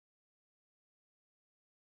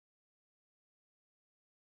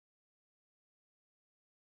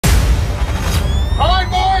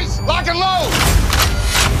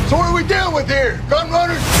So what are we dealing with here? Gun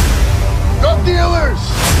runners? Drug dealers?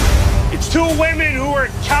 It's two women who are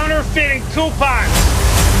counterfeiting coupons.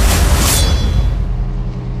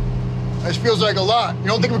 This feels like a lot. You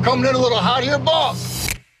don't think we're coming in a little hot here, boss?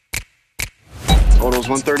 Total's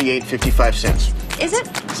 $138.55. Is it?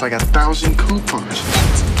 It's like 1,000 coupons.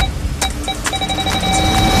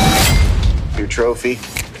 Your trophy.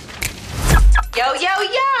 Yo, yo,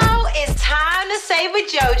 yo! It's time to save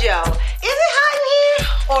with JoJo. Is it hot in here,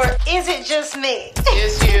 or is it just me?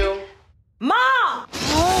 It's you. Mom!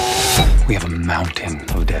 We have a mountain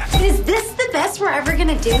of debt. Is this the best we're ever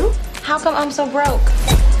gonna do? How come I'm so broke?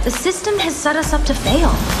 The system has set us up to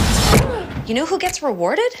fail. You know who gets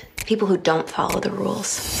rewarded? People who don't follow the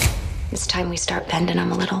rules. It's time we start bending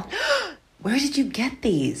them a little. Where did you get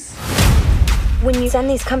these? When you send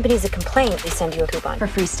these companies a complaint, they send you a coupon for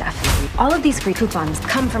free stuff. All of these free coupons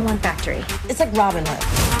come from one factory. It's like Robin Hood.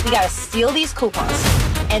 We gotta steal these coupons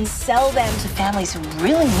and sell them to families who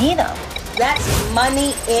really need them. That's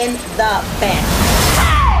money in the bank.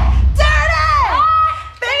 Hey! Dirty!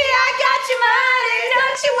 Baby, I got your money.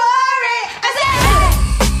 Don't you worry. I said,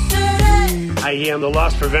 hey! I am the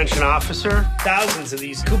loss prevention officer. Thousands of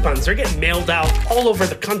these coupons, they're getting mailed out all over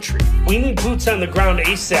the country. We need boots on the ground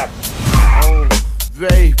ASAP. Oh,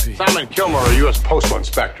 baby. Simon Kilmer, a U.S. Postal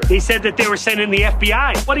Inspector. They said that they were sending the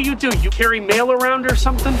FBI. What do? You carry mail around or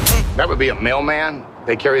something? That would be a mailman.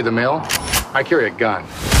 They carry the mail. I carry a gun.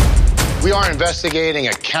 We are investigating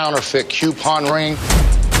a counterfeit coupon ring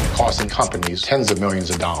costing companies tens of millions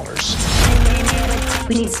of dollars.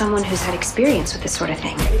 We need someone who's had experience with this sort of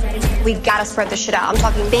thing. We gotta spread this shit out. I'm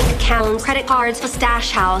talking bank accounts, credit cards, a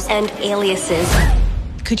stash house, and aliases.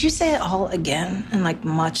 Could you say it all again and like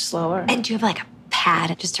much slower? And do you have like a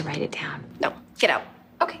pad just to write it down? No, get out.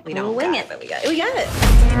 Okay, We don't wing got it. but we got it.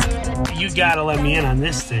 You gotta let me in on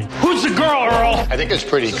this thing. Who's the girl, Earl? I think it's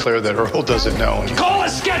pretty clear that Earl doesn't know. Call a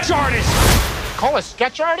sketch artist. Call a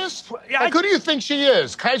sketch artist? Yeah, Like, who do you think she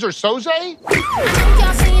is? Kaiser Soze?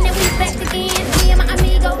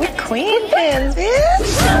 Queenpins,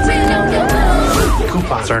 bitch!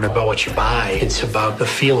 Coupons aren't about what you buy. It's about the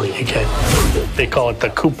feeling you get. They call it the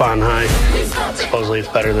coupon high. Supposedly it's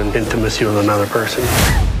better than intimacy with another person.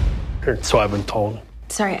 Or so I've been told.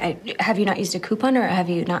 Sorry, have you not used a coupon or have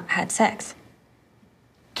you not had sex?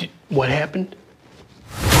 What happened?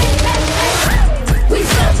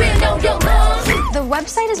 The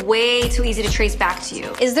website is way too easy to trace back to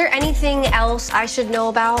you. Is there anything else I should know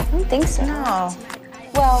about? I don't think so. No.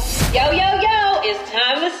 Well, Yo, yo, yo! It's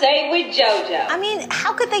time to save with JoJo. I mean,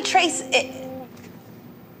 how could they trace it?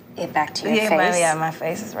 It back to your face. My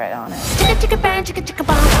face is right on it. Chicka chicka bang, chicka chicka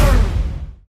bang.